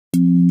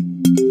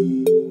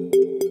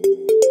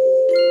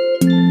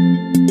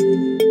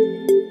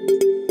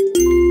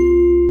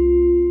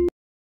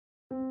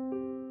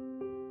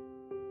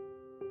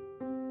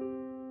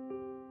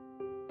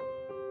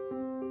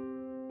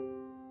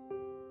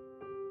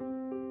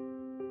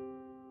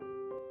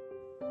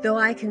Though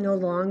I can no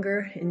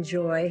longer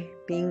enjoy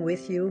being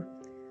with you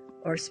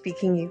or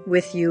speaking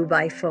with you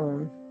by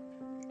phone,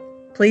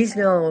 please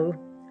know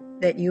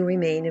that you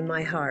remain in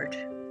my heart.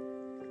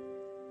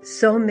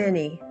 So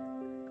many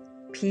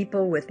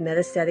people with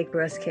metastatic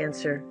breast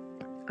cancer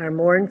are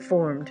more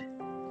informed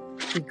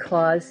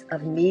because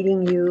of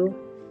meeting you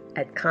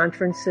at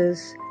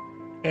conferences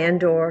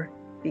and/or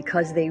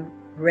because they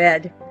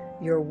read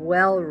your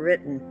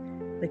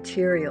well-written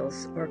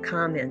materials or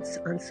comments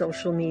on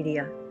social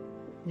media.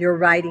 Your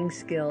writing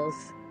skills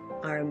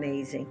are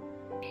amazing.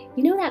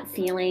 You know that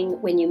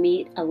feeling when you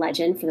meet a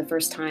legend for the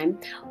first time?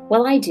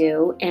 Well, I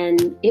do,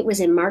 and it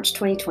was in March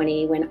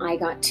 2020 when I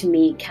got to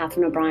meet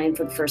Katherine O'Brien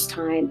for the first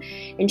time,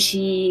 and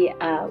she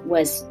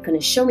was going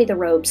to show me the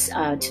ropes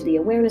to the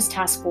Awareness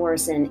Task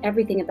Force and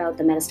everything about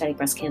the Metastatic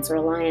Breast Cancer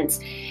Alliance,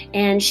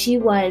 and she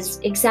was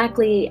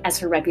exactly as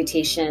her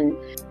reputation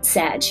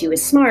said. She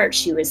was smart,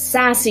 she was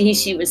sassy,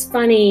 she was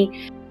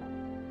funny.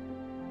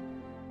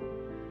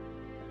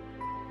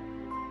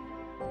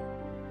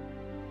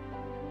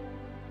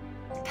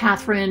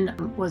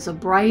 Katherine was a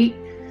bright,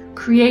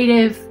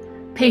 creative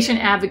patient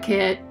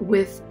advocate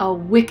with a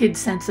wicked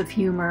sense of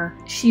humor.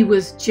 She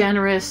was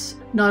generous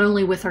not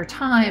only with her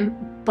time,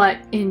 but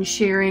in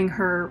sharing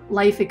her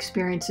life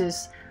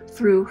experiences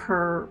through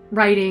her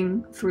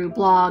writing, through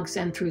blogs,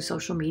 and through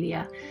social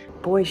media.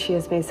 Boy, she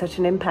has made such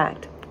an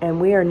impact.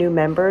 And we are new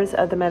members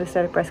of the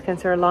Metastatic Breast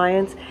Cancer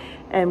Alliance,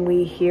 and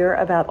we hear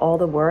about all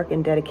the work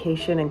and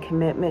dedication and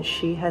commitment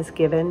she has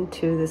given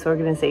to this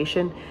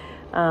organization.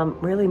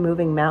 Really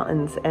moving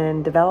mountains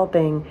and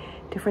developing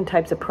different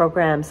types of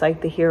programs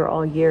like the Here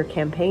All Year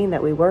campaign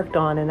that we worked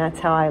on, and that's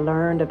how I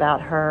learned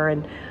about her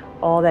and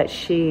all that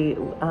she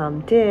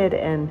did,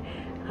 and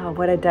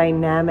what a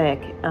dynamic,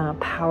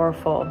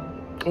 powerful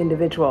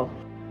individual.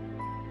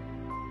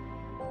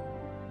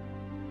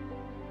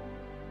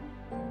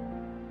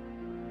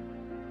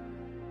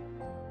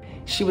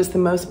 She was the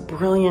most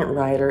brilliant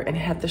writer and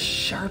had the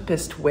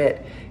sharpest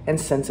wit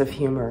and sense of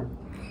humor.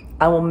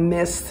 I will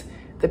miss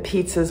the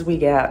pizzas we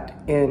got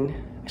in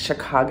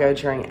Chicago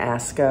during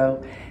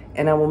ASCO,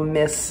 and I will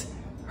miss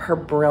her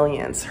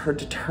brilliance, her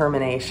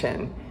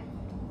determination,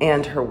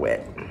 and her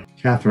wit.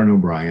 Katherine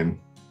O'Brien,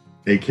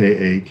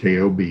 AKA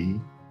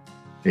KOB,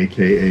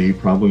 AKA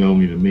probably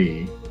only to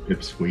me,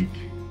 Pipsqueak,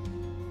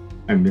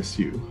 I miss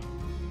you.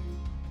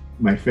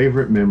 My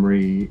favorite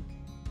memory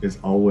is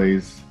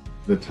always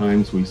the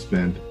times we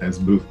spent as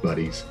booth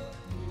buddies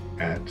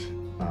at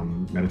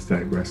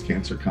metastatic breast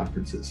cancer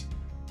conferences.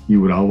 You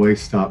would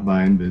always stop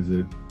by and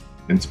visit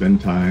and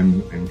spend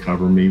time and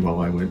cover me while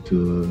I went to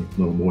the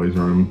little boys'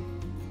 room.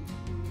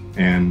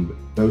 And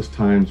those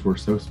times were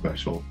so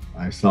special.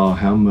 I saw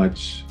how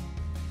much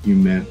you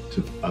meant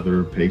to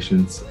other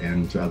patients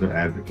and to other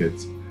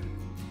advocates,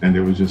 and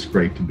it was just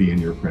great to be in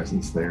your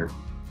presence there.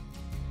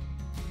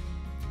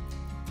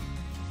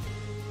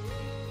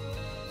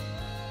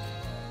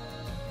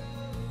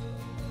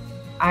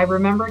 I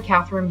remember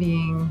Katherine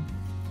being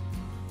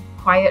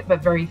quiet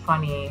but very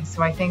funny.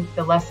 So I think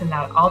the lesson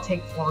that I'll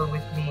take forward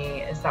with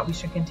me is that we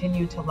should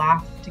continue to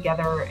laugh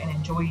together and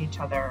enjoy each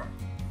other.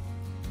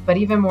 But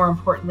even more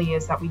importantly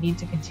is that we need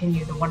to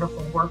continue the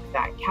wonderful work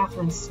that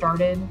Katherine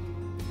started,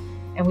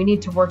 and we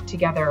need to work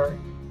together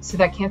so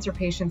that cancer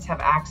patients have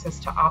access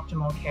to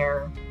optimal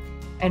care,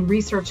 and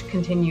research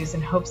continues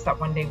in hopes that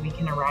one day we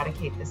can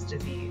eradicate this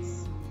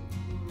disease.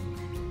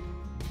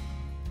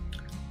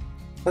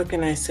 What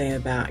can I say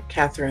about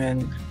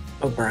Katherine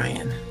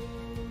O'Brien?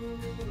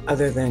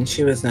 Other than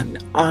she was an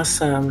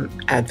awesome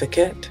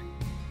advocate,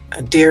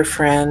 a dear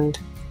friend,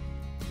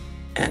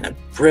 and a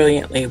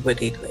brilliantly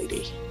witty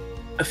lady.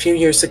 A few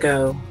years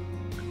ago,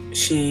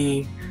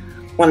 she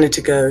wanted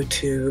to go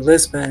to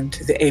Lisbon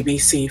to the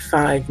ABC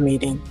 5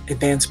 meeting,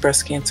 Advanced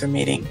Breast Cancer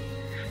meeting,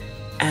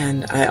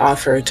 and I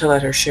offered to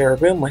let her share a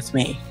room with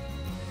me.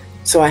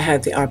 So I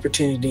had the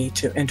opportunity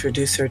to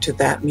introduce her to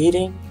that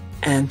meeting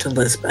and to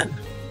Lisbon.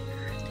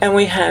 And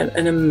we had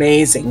an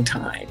amazing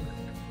time.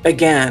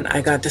 Again,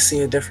 I got to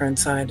see a different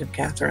side of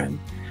Katherine,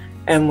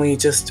 and we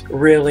just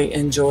really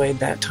enjoyed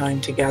that time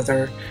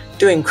together,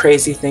 doing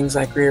crazy things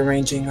like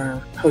rearranging our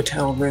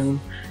hotel room,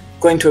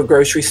 going to a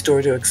grocery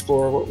store to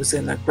explore what was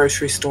in that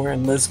grocery store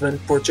in Lisbon,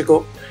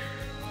 Portugal,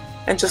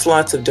 and just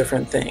lots of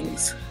different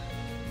things.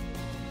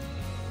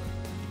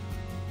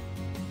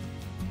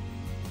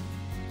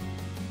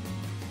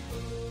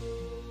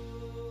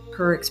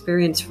 Her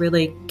experience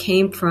really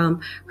came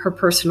from her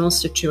personal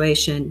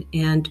situation,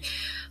 and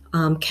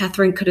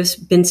Katherine could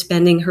have been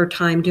spending her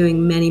time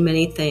doing many,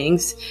 many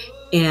things,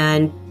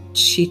 and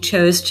she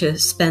chose to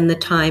spend the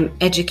time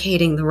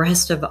educating the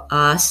rest of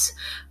us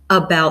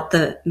about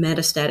the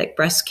metastatic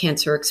breast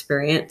cancer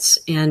experience,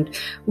 and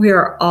we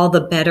are all the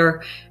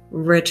better,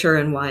 richer,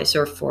 and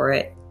wiser for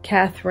it.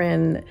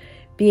 Katherine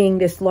being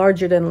this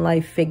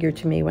larger-than-life figure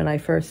to me when I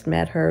first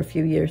met her a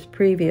few years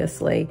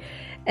previously,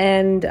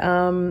 and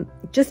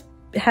just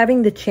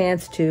having the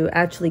chance to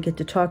actually get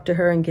to talk to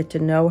her and get to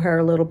know her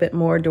a little bit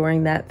more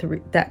during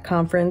that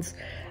conference,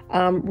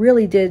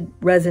 really did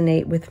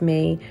resonate with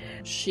me.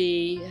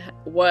 She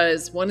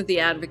was one of the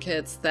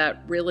advocates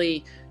that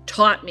really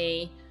taught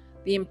me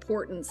the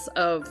importance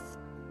of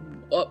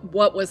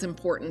what was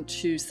important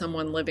to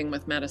someone living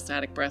with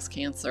metastatic breast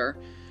cancer.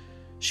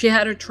 She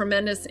had a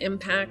tremendous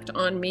impact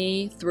on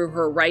me through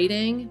her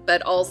writing,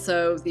 but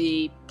also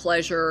the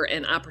pleasure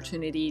and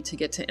opportunity to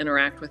get to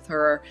interact with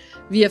her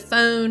via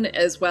phone,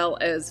 as well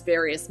as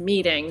various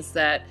meetings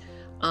that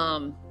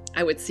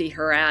I would see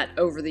her at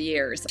over the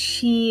years.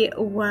 She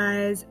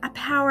was a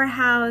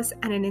powerhouse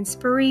and an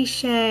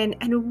inspiration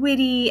and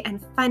witty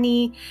and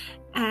funny.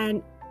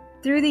 And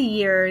through the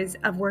years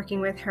of working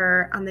with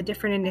her on the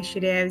different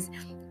initiatives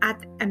at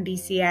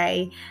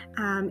MBCA,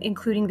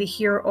 including the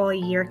Here All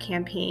Year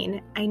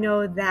campaign, I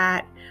know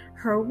that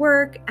her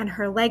work and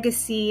her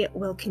legacy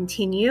will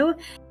continue.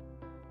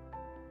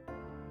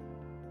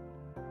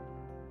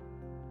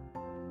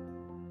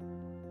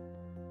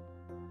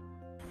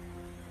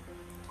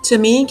 To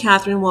me,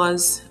 Katherine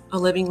was a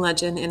living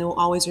legend and will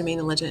always remain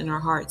a legend in our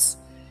hearts.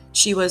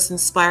 She was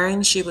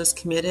inspiring, she was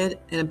committed,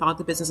 and about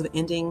the business of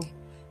ending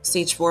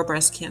stage 4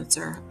 breast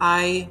cancer.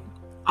 I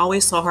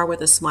always saw her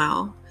with a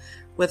smile,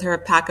 with her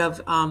pack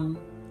of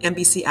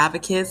MBC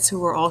advocates who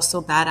were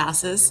also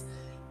badasses.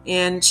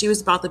 And she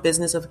was about the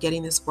business of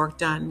getting this work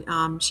done.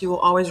 She will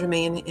always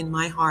remain in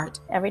my heart.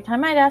 Every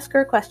time I'd ask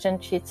her a question,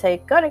 she'd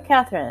say, "Go to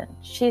Katherine.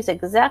 She's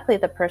exactly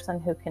the person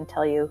who can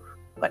tell you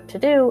what to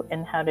do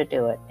and how to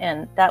do it."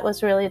 And that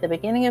was really the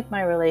beginning of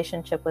my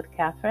relationship with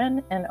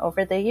Katherine. And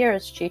over the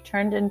years, she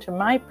turned into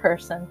my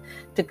person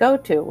to go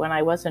to when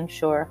I wasn't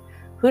sure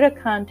who to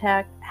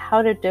contact,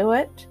 how to do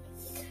it,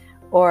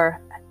 or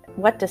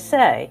what to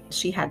say.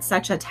 She had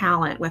such a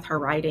talent with her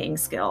writing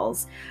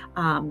skills,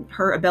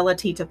 her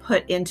ability to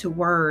put into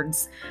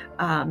words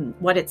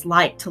what it's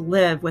like to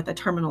live with a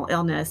terminal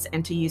illness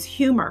and to use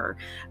humor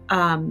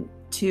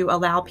to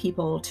allow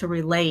people to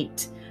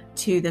relate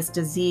to this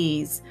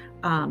disease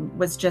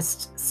was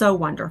just so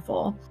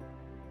wonderful.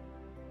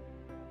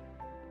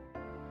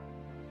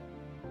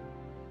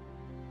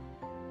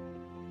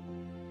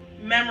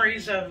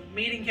 Memories of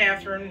meeting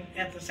Katherine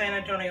at the San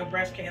Antonio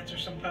Breast Cancer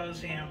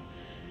Symposium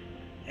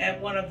at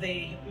one of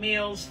the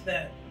meals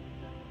that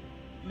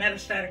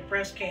metastatic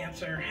breast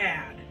cancer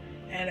had.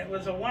 And it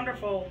was a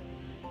wonderful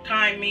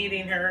time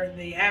meeting her.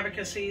 The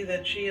advocacy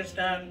that she has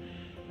done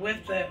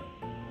with the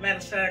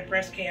metastatic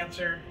breast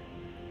cancer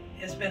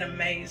has been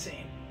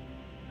amazing.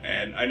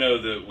 And I know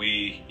that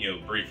we,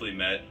 briefly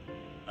met,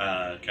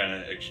 kind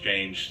of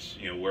exchanged,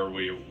 where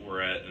we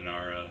were at in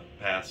our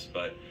past,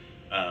 but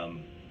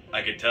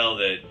I could tell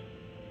that,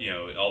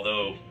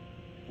 although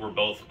we're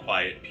both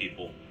quiet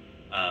people,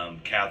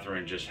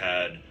 Katherine just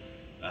had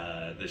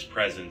this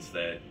presence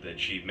that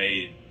she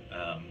made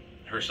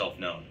herself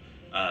known.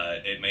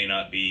 It may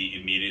not be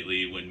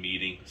immediately when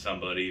meeting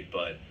somebody,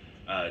 but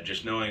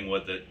just knowing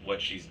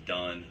what she's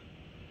done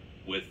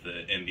with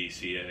the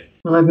MBCA.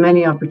 We'll have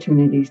many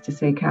opportunities to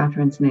say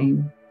Katherine's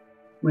name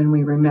when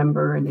we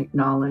remember and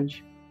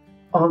acknowledge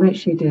all that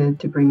she did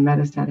to bring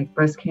metastatic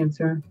breast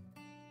cancer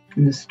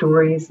and the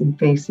stories and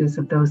faces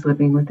of those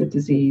living with the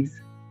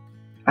disease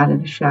out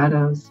of the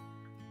shadows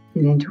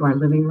and into our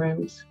living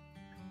rooms,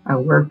 our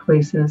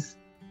workplaces,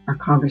 our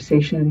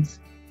conversations,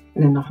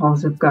 and in the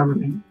halls of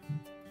government,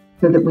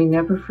 so that we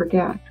never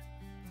forget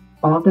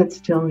all that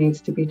still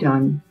needs to be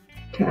done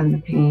to end the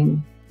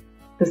pain,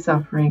 the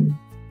suffering,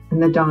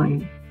 and the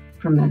dying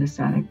from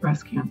metastatic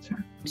breast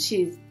cancer.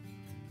 She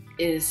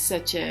is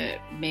such a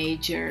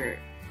major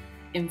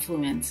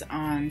influence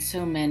on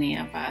so many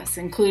of us,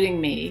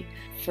 including me.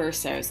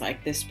 First, I was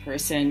like, this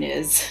person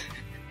is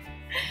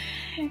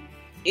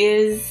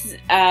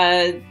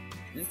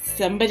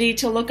somebody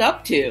to look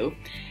up to,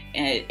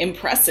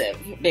 impressive,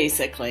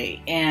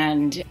 basically,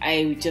 and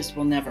I just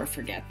will never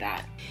forget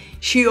that.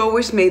 She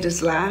always made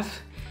us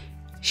laugh.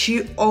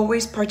 She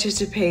always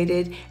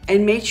participated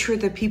and made sure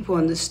that people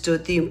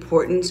understood the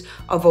importance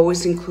of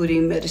always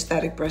including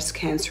metastatic breast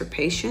cancer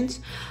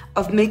patients,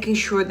 of making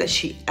sure that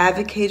she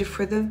advocated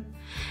for them,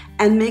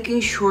 and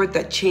making sure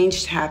that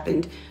change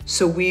happened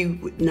so we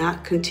would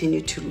not continue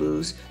to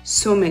lose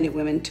so many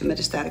women to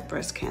metastatic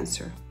breast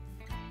cancer.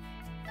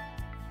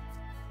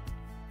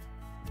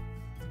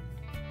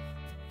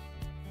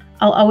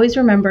 I'll always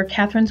remember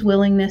Katherine's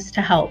willingness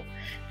to help.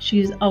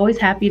 She's always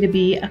happy to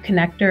be a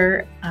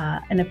connector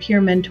and a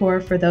peer mentor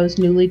for those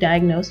newly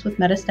diagnosed with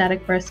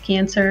metastatic breast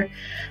cancer.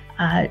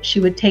 She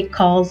would take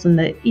calls in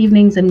the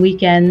evenings and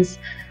weekends,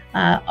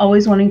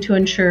 always wanting to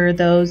ensure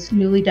those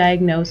newly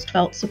diagnosed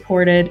felt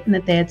supported and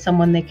that they had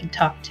someone they could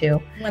talk to.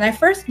 When I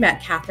first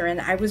met Katherine,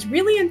 I was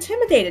really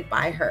intimidated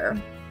by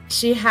her.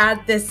 She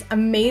had this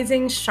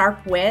amazing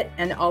sharp wit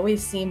and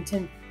always seemed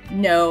to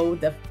know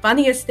the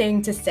funniest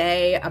thing to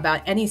say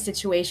about any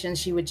situation.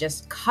 She would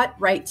just cut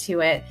right to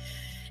it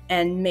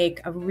and make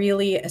a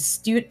really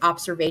astute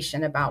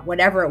observation about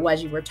whatever it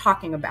was you were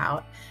talking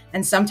about.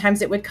 And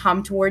sometimes it would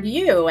come toward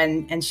you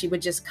and she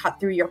would just cut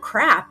through your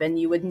crap and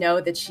you would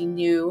know that she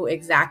knew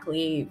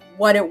exactly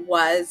what it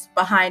was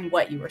behind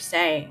what you were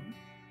saying.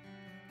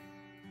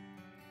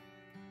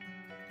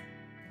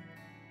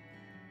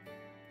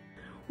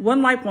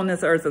 One life on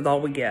this earth is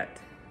all we get,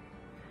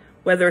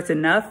 whether it's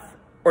enough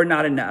or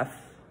not enough.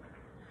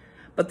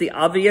 But the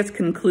obvious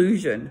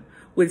conclusion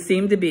would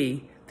seem to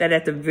be that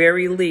at the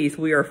very least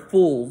we are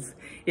fools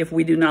if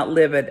we do not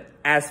live it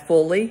as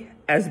fully,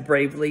 as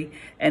bravely,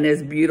 and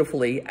as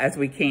beautifully as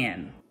we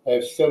can. I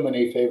have so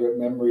many favorite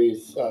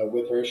memories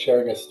with her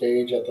sharing a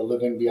stage at the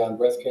Living Beyond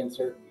Breast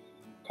Cancer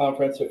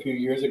conference a few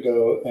years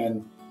ago.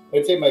 And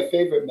I'd say my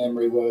favorite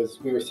memory was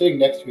we were sitting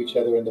next to each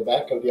other in the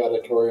back of the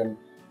auditorium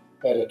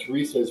at a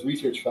Teresa's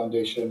Research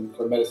Foundation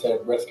for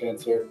Metastatic Breast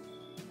Cancer.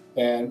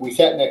 And we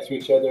sat next to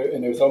each other,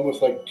 and it was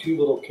almost like two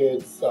little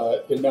kids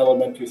in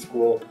elementary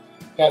school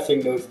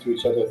passing notes to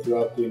each other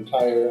throughout the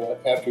entire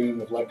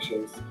afternoon of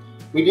lectures.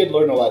 We did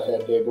learn a lot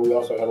that day, but we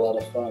also had a lot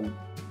of fun.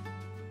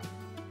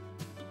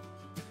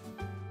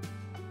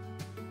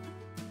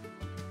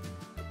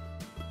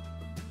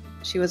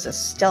 She was a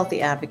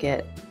stealthy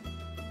advocate,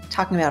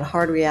 talking about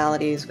hard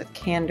realities with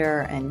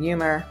candor and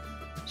humor.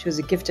 She was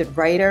a gifted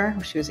writer.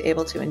 She was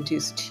able to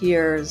induce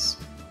tears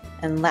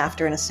and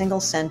laughter in a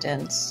single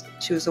sentence.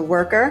 She was a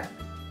worker.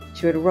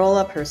 She would roll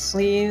up her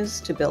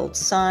sleeves to build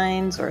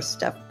signs or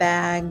stuff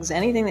bags,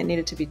 anything that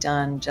needed to be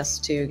done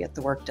just to get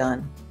the work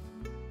done.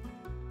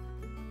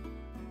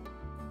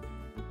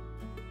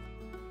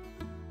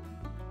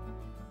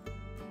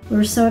 We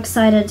were so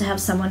excited to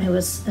have someone who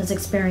was as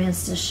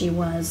experienced as she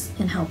was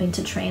in helping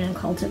to train and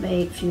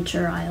cultivate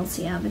future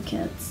ILC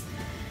advocates.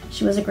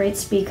 She was a great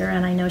speaker,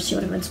 and I know she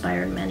would have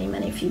inspired many,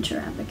 many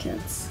future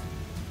advocates.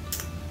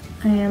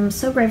 I am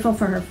so grateful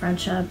for her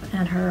friendship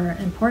and her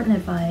important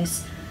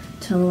advice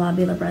to the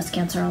Lobular Breast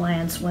Cancer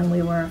Alliance when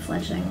we were a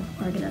fledgling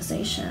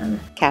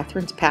organization.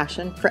 Katherine's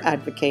passion for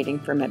advocating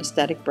for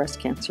metastatic breast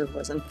cancer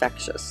was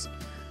infectious.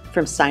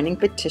 From signing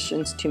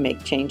petitions to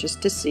make changes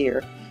to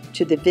SEER,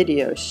 to the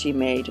videos she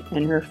made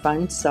and her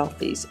fun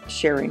selfies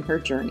sharing her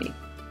journey.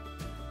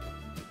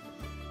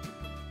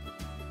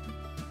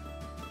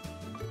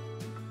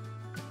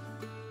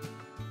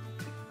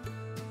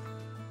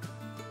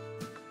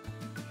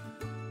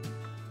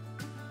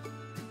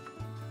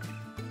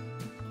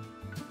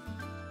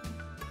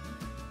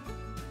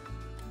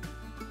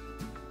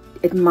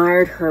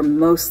 Admired her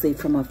mostly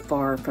from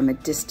afar, from a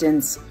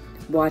distance,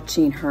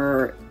 watching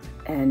her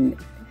and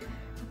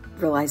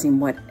realizing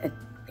what an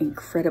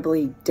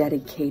incredibly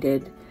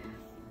dedicated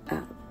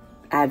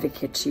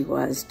advocate she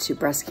was to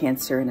breast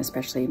cancer, and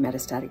especially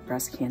metastatic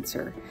breast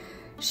cancer.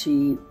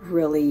 She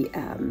really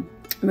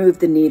moved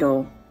the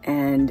needle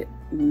and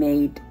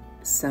made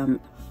some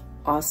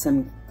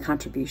awesome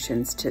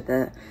contributions to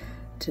the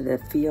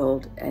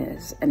field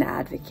as an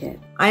advocate.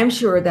 I am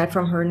sure that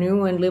from her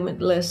new and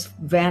limitless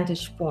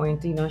vantage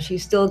point,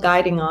 she's still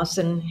guiding us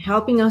and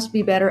helping us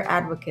be better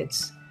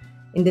advocates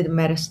in the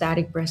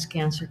metastatic breast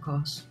cancer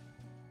cause.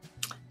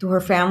 To her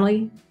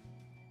family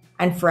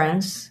and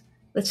friends,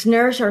 let's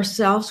nourish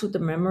ourselves with the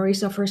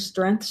memories of her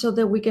strength so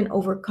that we can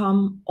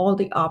overcome all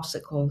the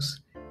obstacles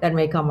that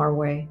may come our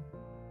way.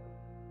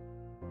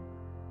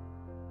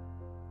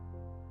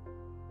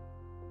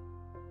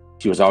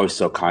 She was always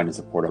so kind and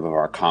supportive of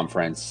our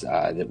conference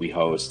that we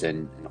host,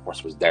 and of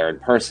course was there in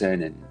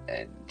person,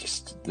 and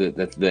just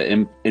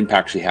the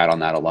impact she had on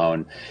that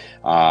alone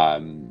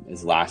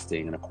is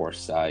lasting. And of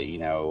course,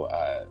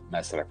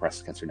 Metastatic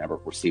Breast Cancer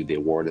Network received the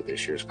award at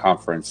this year's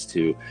conference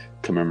to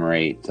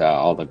commemorate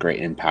all the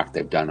great impact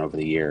they've done over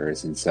the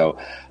years. And so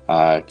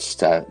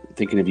just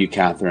thinking of you,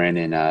 Katherine,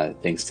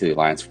 and thanks to the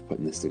Alliance for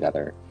putting this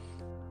together.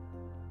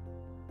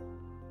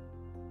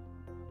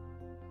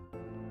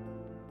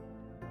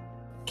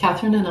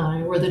 Katherine and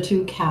I were the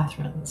two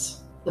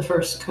Katherines, the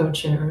first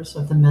co-chairs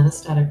of the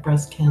Metastatic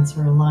Breast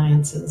Cancer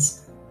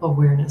Alliance's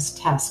Awareness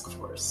Task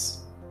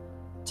Force.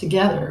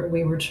 Together,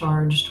 we were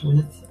charged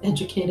with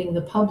educating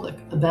the public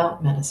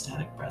about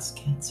metastatic breast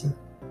cancer.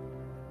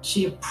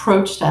 She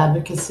approached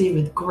advocacy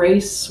with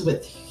grace,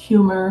 with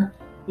humor,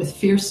 with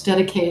fierce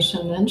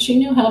dedication, and she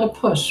knew how to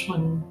push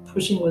when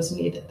pushing was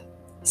needed.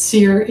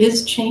 SEER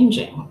is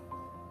changing.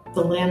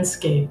 The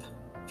landscape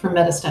for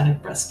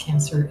metastatic breast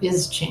cancer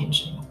is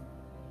changing.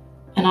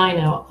 And I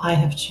know I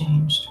have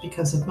changed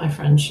because of my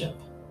friendship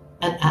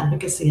and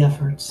advocacy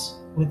efforts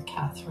with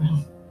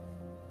Katherine.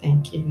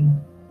 Thank you.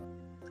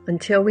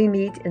 Until we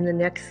meet in the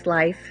next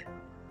life,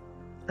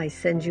 I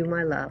send you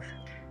my love.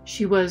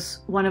 She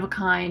was one of a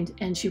kind,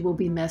 and she will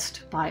be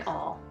missed by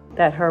all.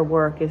 That her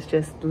work is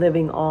just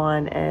living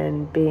on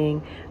and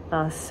being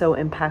so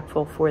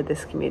impactful for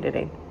this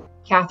community.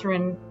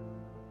 Katherine,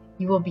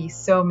 you will be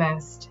so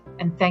missed,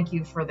 and thank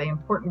you for the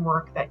important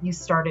work that you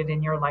started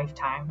in your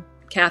lifetime.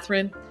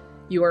 Katherine,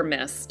 you are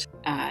missed.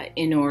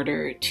 In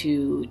order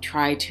to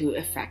try to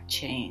effect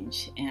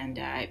change, and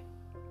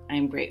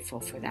I'm grateful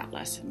for that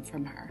lesson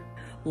from her.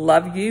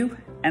 Love you,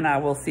 and I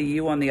will see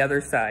you on the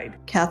other side.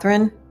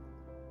 Katherine,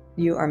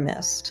 you are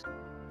missed.